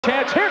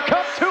Chance, here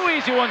come two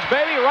easy ones,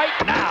 baby, right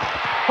now.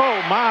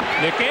 Oh, my.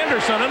 Nick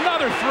Anderson,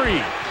 another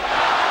three.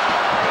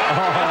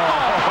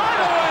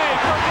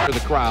 Hardaway! For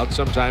the crowd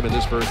sometime in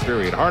this first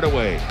period.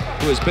 Hardaway,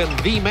 who has been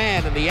the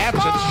man in the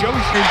absence, shows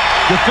you.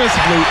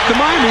 Defensively, the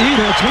Miami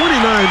Heat had 29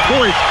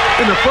 points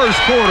in the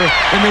first quarter,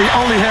 and they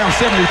only have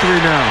 73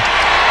 now.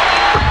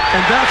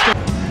 And that's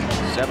the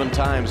 7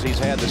 times he's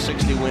had the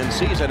 60-win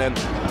season, and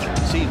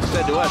he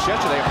said to us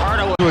yesterday,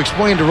 Hardaway. To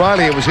explain to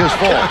Riley it was his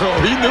fault.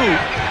 He knew.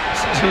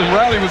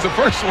 Riley was the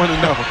first one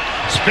to know.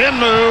 Spin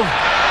move.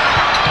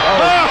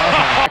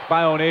 Back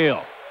by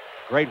O'Neal.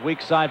 Great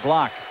weak side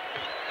block.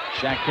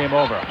 Shaq came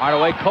over.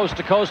 Hardaway coast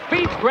to coast.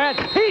 Beats Grant.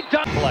 He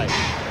does play.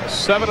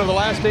 7 of the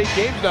last 8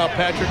 games now,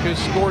 Patrick has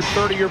scored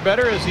 30 or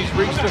better as he's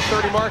reached the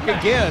 30 mark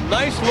again.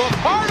 Nice look.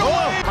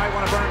 Hardaway! Might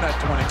want to burn that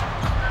 20.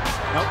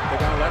 Nope, they're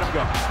going to let him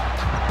go.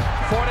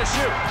 4 to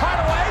shoot.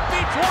 Hardaway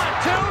beats 1,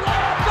 2,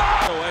 let him go!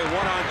 Hardaway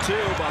 1-on-2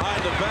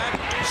 behind the back.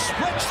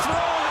 Splits throw.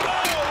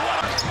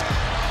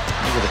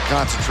 Look at the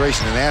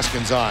concentration in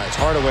Askin's eyes.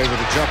 Hardaway with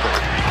a jumper.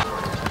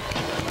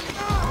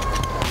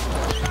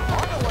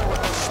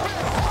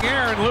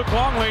 Here, and Luke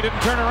Longley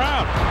didn't turn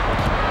around.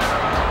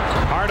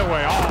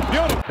 Hardaway, oh,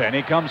 beautiful.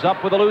 Penny comes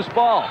up with a loose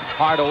ball.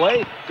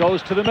 Hardaway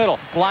goes to the middle.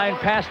 Blind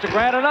pass to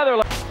Grant,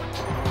 another.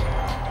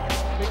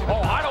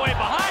 Oh, Hardaway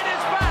behind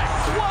his back.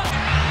 What?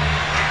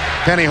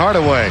 Penny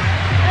Hardaway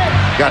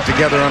got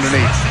together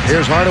underneath.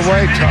 Here's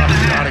Hardaway. Tough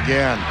shot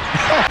again.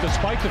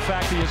 Despite the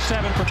fact he is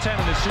 7 for 10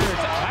 in this series.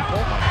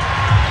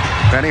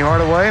 Penny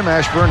Hardaway,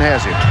 Mashburn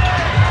has him.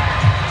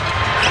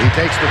 He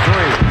takes the 3.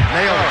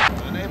 Nailed it.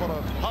 Unable to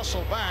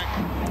hustle back.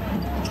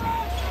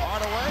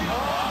 Hardaway.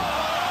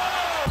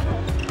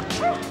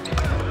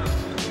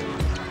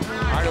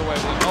 Hardaway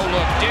with no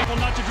look. Able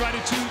not to try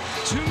to do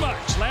too much.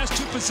 Last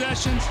 2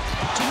 possessions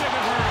to make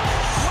it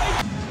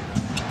hurt.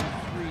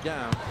 3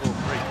 down. Oh,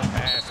 great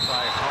pass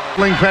by Hardaway.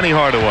 Fling Penny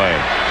Hardaway.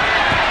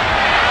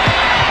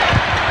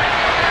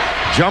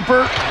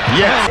 Jumper.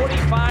 Yes.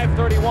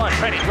 45-31.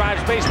 Penny drives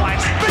baseline.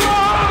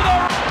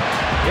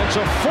 It's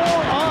a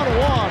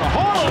 4-on-1.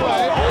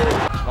 Hardaway.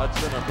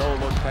 Hudson, a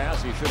no-look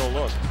pass. He should have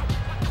looked.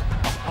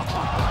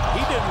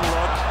 He didn't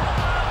look.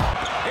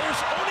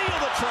 Here's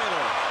O'Neal, the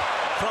trailer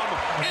from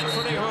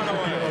Anthony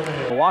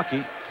Hardaway.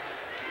 Milwaukee.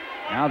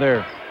 Now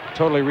they're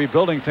totally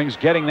rebuilding things,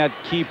 getting that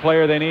key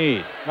player they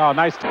need. Oh,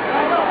 nice.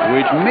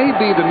 Which may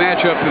be the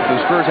matchup that the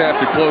Spurs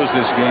have to close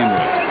this game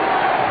with.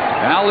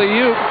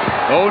 Alley-oop.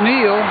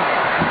 O'Neal.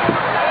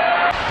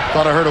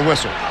 Thought I heard a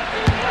whistle.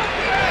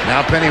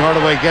 Now Penny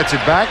Hardaway gets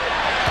it back.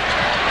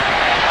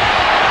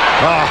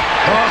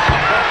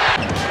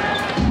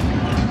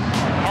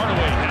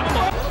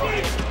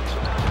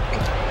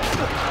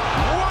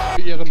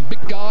 Ihren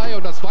Big Guy,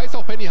 und das weiß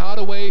auch Penny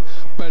Hardaway,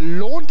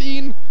 belohnt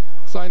ihn,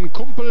 seinen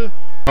Kumpel.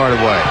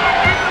 Hardaway.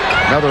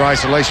 Another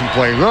isolation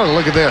play. Oh,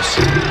 look at this.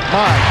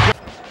 My.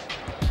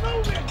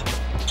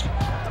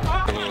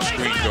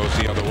 Screen goes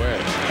the other way.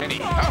 Penny.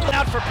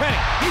 Out for Penny.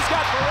 He's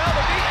got Burrell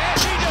to beat, and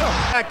she does.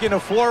 Back in a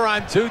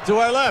 4-on-2 to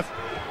our left.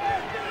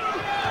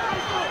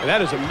 And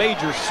that is a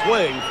major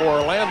swing for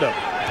Orlando.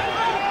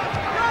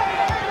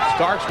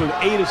 Starks with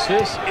 8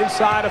 assists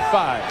inside of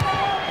 5.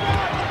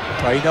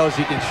 Well, he knows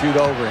he can shoot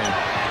over him.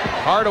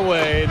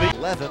 Hardaway.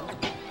 11.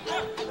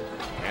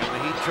 And the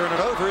Heat turn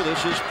it over. This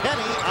is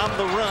Penny on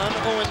the run.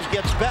 Owens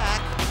gets back.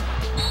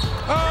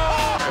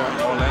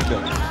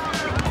 Orlando.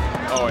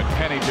 Oh, and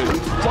Penny just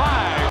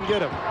fly.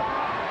 Get him.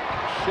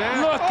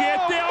 Look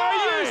at that. Are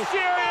you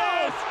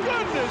serious?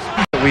 Goodness.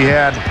 We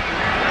had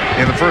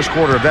in the first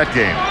quarter of that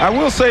game. I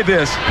will say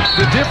this,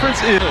 the difference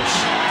is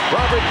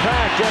Robert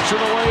Pack gets in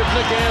the way of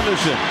Nick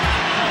Anderson.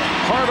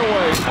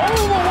 Hardaway all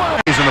the way.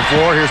 He's on the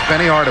floor. Here's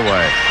Penny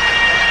Hardaway.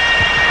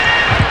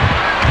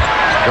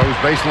 Goes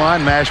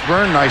baseline.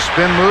 Mashburn. Nice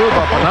spin move.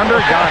 Up and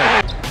under. Got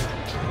it.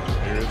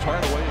 Here's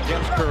Hardaway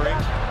against Curry.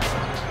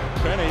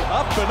 Penny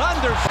up and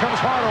under. Comes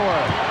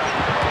Hardaway.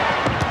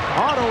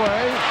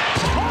 Hardaway.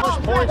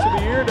 First points of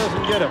the year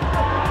doesn't get him.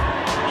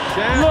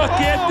 Look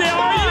at that.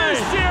 Are you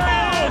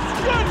serious?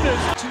 Goodness.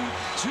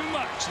 Too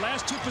much.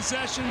 Last 2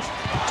 possessions to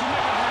make it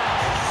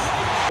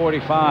hurt.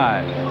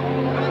 45.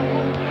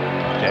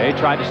 Day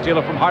tried to steal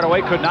it from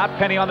Hardaway, could not.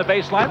 Penny on the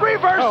baseline.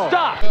 Reverse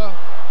stop.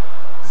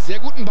 sehr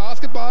guten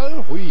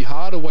Basketball. Hui,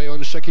 Hardaway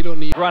und Shaquille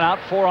O'Neal. Run out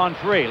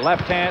 4-on-3.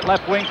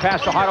 Left wing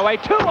pass to Hardaway.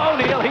 To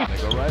O'Neal. They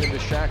go right into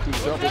Shaq,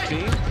 who's double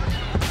team.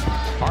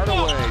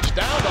 Hardaway's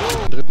down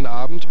to Dritten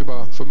Abend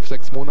über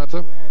 5-6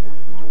 Monate.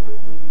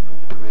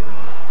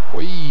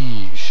 Ui,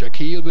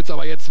 Shaquille wird's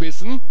aber jetzt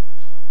wissen.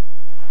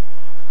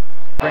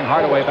 Bring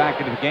Hardaway back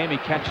into the game. He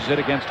catches it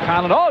against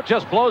Conlon. Oh,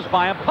 just blows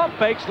by him. Pump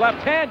fakes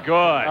left hand.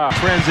 Good.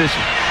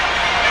 Transition.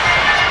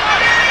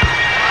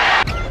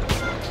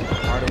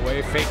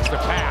 Hardaway fakes the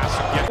pass.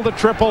 The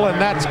triple, and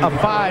that's a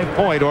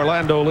 5-point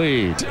Orlando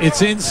lead.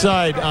 It's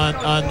inside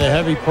on the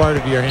heavy part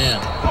of your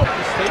hand.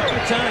 Just take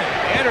your time.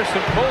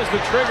 Anderson pulls the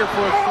trigger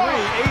for a 3.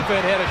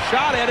 Avon had a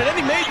shot at it, and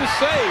he made the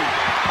save.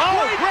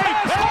 Oh, great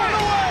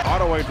pass!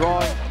 Hardaway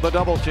drawing the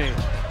double team.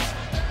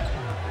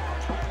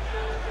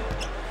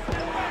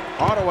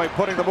 Hardaway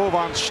putting the move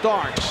on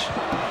Starks.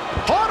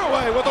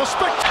 Hardaway with a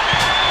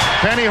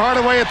Penny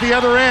Hardaway at the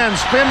other end.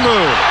 Spin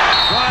move.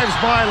 Drives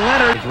by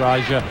Leonard.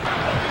 Raja.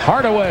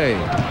 Hardaway.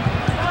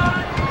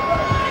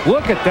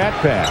 Look at that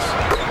pass.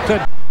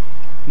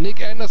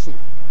 Nick Anderson.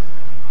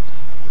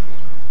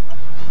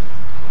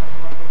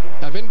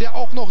 Ja, wenn der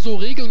auch noch so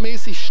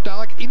regelmäßig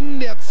stark in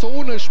der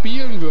Zone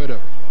spielen würde.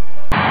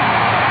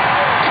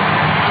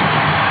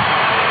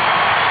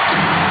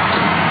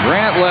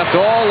 Grant left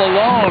all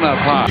alone up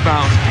high.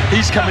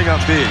 He's coming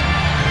up big.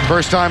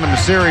 First time in the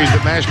series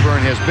that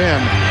Mashburn has been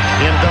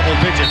in double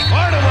digits.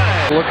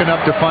 Hardaway! Looking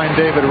up to find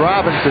David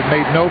Robinson,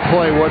 made no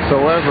play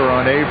whatsoever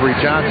on Avery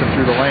Johnson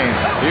through the lane.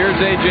 Here's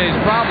AJ's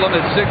problem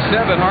at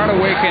 6'7".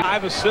 Hardaway can...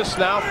 5 assists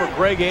now for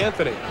Greg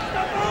Anthony.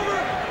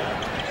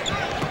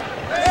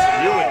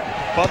 Ewing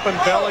bumping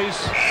bellies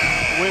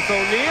with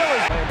O'Neal.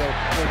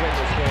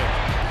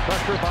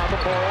 Pressure by the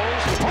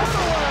Bulls.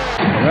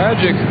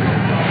 Magic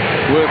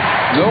with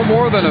no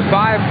more than a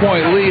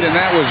 5-point lead, and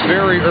that was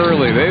very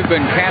early. They've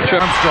been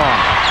catch-up. Armstrong.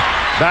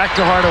 Back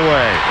to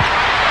Hardaway.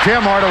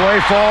 Tim Hardaway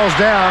falls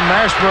down.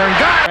 Mashburn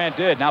got it. Grant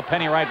did. Now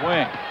Penny right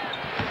wing.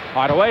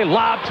 Hardaway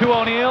lob to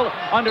O'Neal.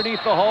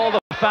 Underneath the hole. The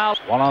foul.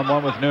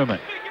 One-on-one with Newman.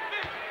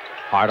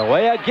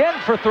 Hardaway again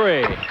for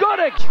three.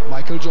 Good.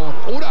 Michael Jordan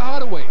oder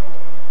Hardaway.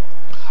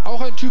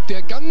 Auch ein Typ,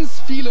 der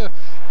ganz viele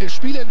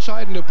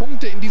spielentscheidende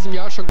Punkte in diesem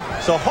Jahr schon.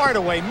 So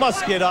Hardaway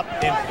must get up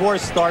and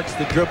force Starks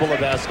to dribble a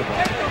basketball.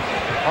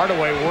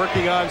 Hardaway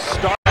working on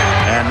Starks.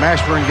 And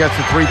Mashburn gets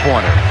a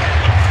three-pointer.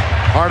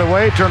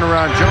 Hardaway,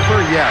 turnaround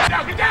jumper, yes.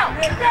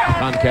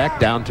 Contact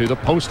down to the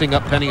posting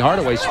up Penny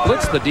Hardaway.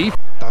 Splits the defense.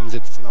 Dann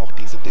sitzen auch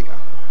diese Dinger.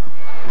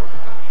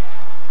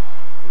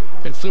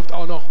 Jetzt trifft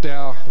auch noch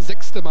der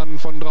 6. Mann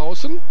von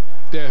draußen.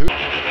 Der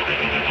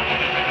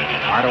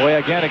Hardaway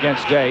again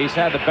against Day. He's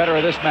had the better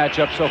of this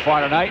matchup so far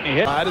tonight, and he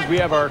hit. As we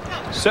have our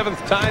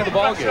 7th tie of the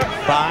ball game.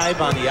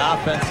 5 on the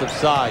offensive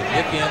side.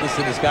 Nick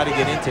Anderson has got to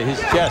get into his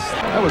chest.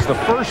 That was the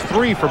first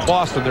 3 for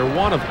Boston. They're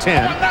 1 of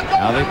 10.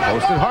 Now they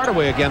posted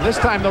Hardaway again. This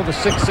time, though, the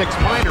 6'6"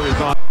 minor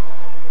is on.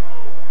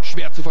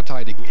 schwer zu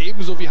verteidigen.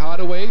 Ebenso wie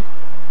Hardaway.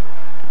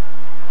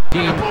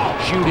 Team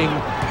shooting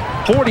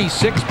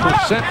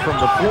 46% from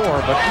the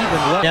floor, but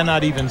even less.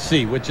 Cannot even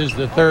see, which is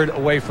the 3rd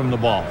away from the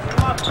ball.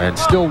 And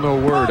still no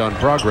word on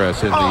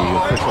progress in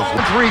the officials.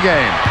 3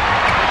 game.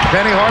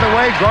 Penny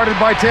Hardaway guarded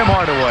by Tim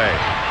Hardaway.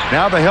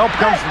 Now the help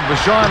comes from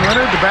Bashawn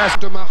Leonard. The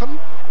basket machen.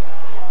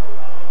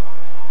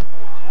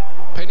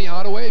 Penny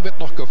Hardaway wird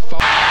noch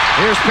gefault.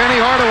 Here's Penny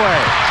Hardaway.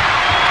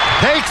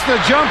 Takes the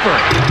jumper.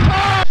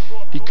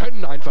 Die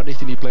können einfach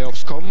nicht in die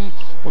Playoffs kommen.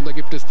 Und da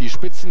gibt es die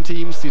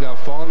Spitzenteams, die da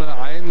vorne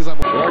einsam...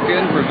 Work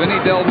in for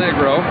Vinny Del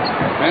Negro.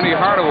 Penny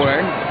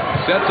Hardaway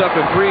sets up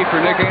a 3 for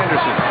Nick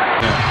Anderson.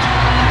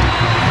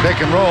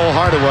 Pick and roll,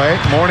 Hardaway.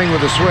 Morning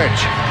with a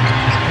switch.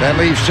 That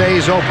leaves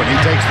Shays open. He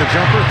takes the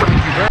jumper.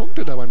 Thank you very much.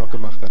 Punkte dabei noch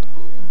gemacht hat.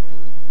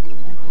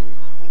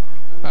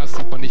 Das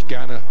sieht man nicht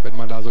gerne, wenn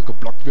man da so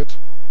geblockt wird.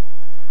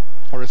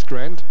 Horace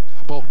Grant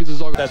braucht diese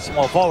Sorge. That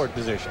small forward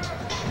position.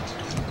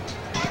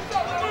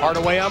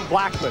 Hardaway on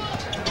Blackman.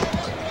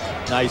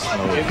 Nice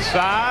move.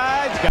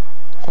 Inside.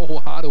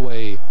 Oh,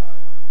 Hardaway.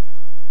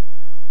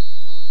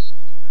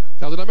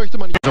 Also da möchte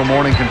man... So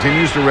Morning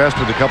continues to rest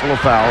with a couple of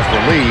fouls. The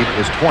lead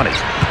is 20.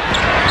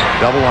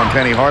 Double on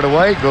Penny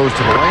Hardaway. Goes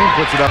to the lane.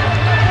 Puts it up.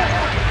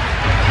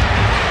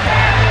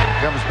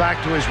 Comes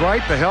back to his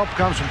right. The help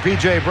comes from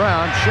P.J.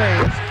 Brown.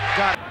 Shays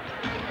got it.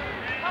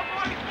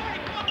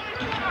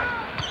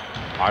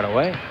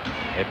 Hardaway.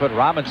 They put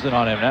Robinson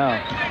on him now.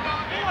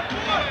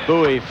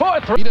 Bowie,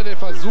 4-3. Wieder der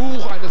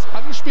Versuch eines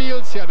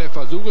Anspiels. Ja, der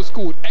Versuch ist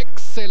gut.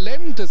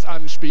 Exzellentes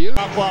Anspiel.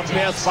 Drop-off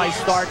pass by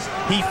Starks.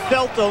 He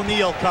felt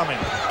O'Neal coming.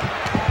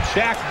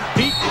 Shaq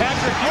beat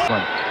Patrick.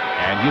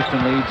 And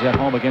Houston leads at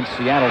home against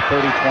Seattle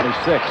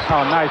 30-26.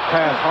 Oh, nice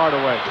pass,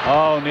 Hardaway.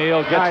 Oh,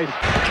 Neal gets... Nice.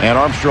 And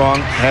Armstrong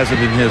has it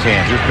in his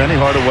hands. Here's Penny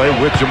Hardaway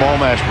with Jamal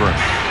Mashburn.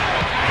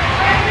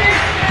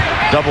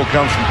 Double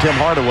comes from Tim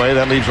Hardaway.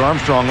 That leaves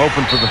Armstrong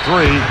open for the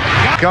 3.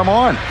 Come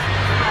on.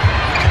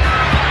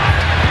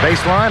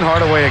 Baseline,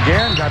 Hardaway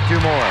again. Got 2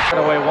 more.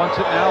 Hardaway wants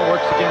it now,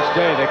 works against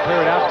Day. They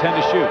clear it out, 10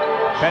 to shoot.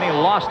 Penny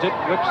lost it,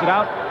 whips it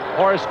out.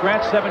 Horace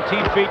Grant,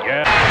 17 feet.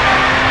 Yeah.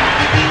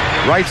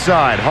 Right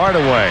side,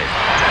 Hardaway.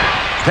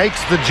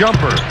 Takes the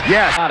jumper.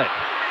 Yes. Got it.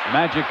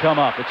 Magic come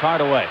up. It's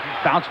Hardaway.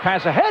 Bounce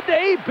pass ahead to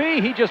AB.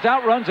 He just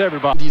outruns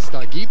everybody. Die es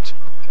da gibt.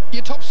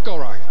 Ihr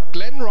Topscorer,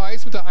 Glenn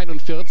Rice mit der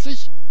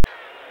 41.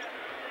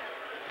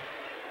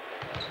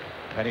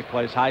 Penny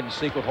plays hide and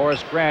seek with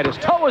Horace Grant. His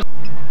toe is...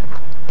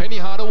 Penny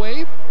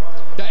Hardaway.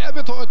 Ja, er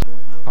wird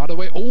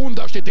Hardaway. Oh, und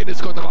da steht Dennis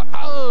Scott aber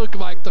arg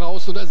weit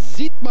draußen. Und da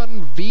sieht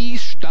man, wie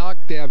stark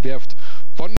der wirft.